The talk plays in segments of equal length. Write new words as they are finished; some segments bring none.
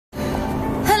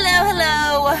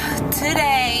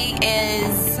today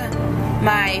is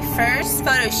my first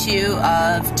photo shoot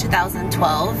of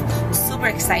 2012. Super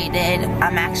excited.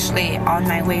 I'm actually on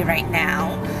my way right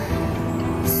now.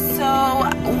 So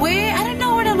I don't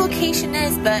know where the location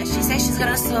is, but she said she's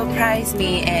gonna surprise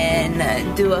me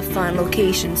and do a fun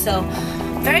location. So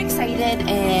very excited,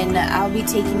 and I'll be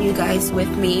taking you guys with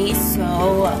me. So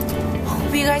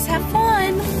hope you guys have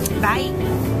fun. Bye.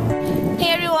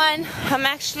 Hey everyone, I'm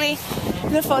actually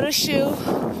in a photo shoot.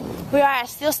 We are at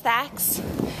Steel Stacks,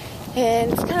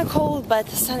 and it's kind of cold, but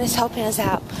the sun is helping us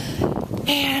out.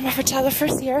 And my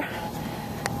photographer's here.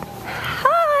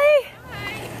 Hi!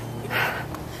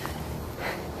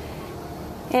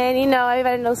 And you know,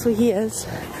 everybody knows who he is.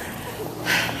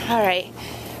 Alright.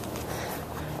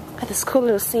 Got this cool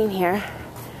little scene here.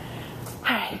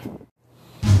 Alright.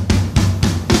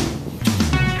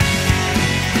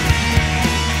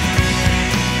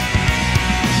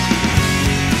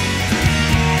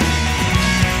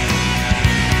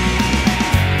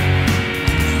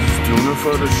 Doing a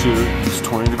photo shoot. It's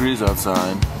 20 degrees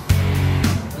outside.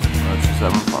 She's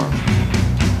having fun.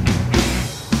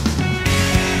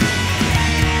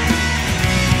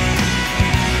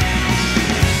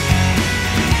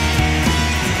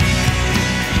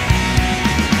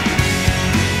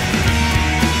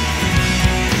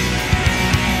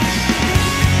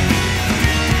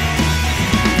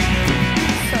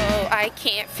 I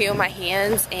can't feel my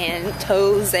hands and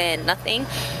toes and nothing,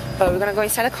 but we're gonna go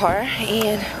inside the car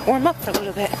and warm up for a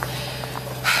little bit.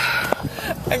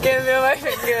 I can't feel my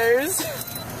fingers.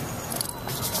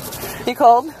 You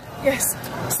cold? Yes.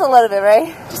 Just a little bit,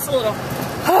 right? Just a little.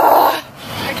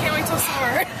 I can't wait till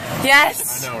summer.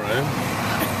 Yes! I know, right?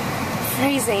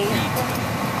 Freezing.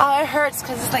 Oh, it hurts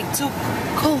because it's like too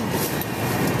cold.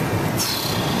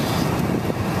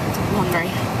 I'm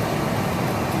hungry.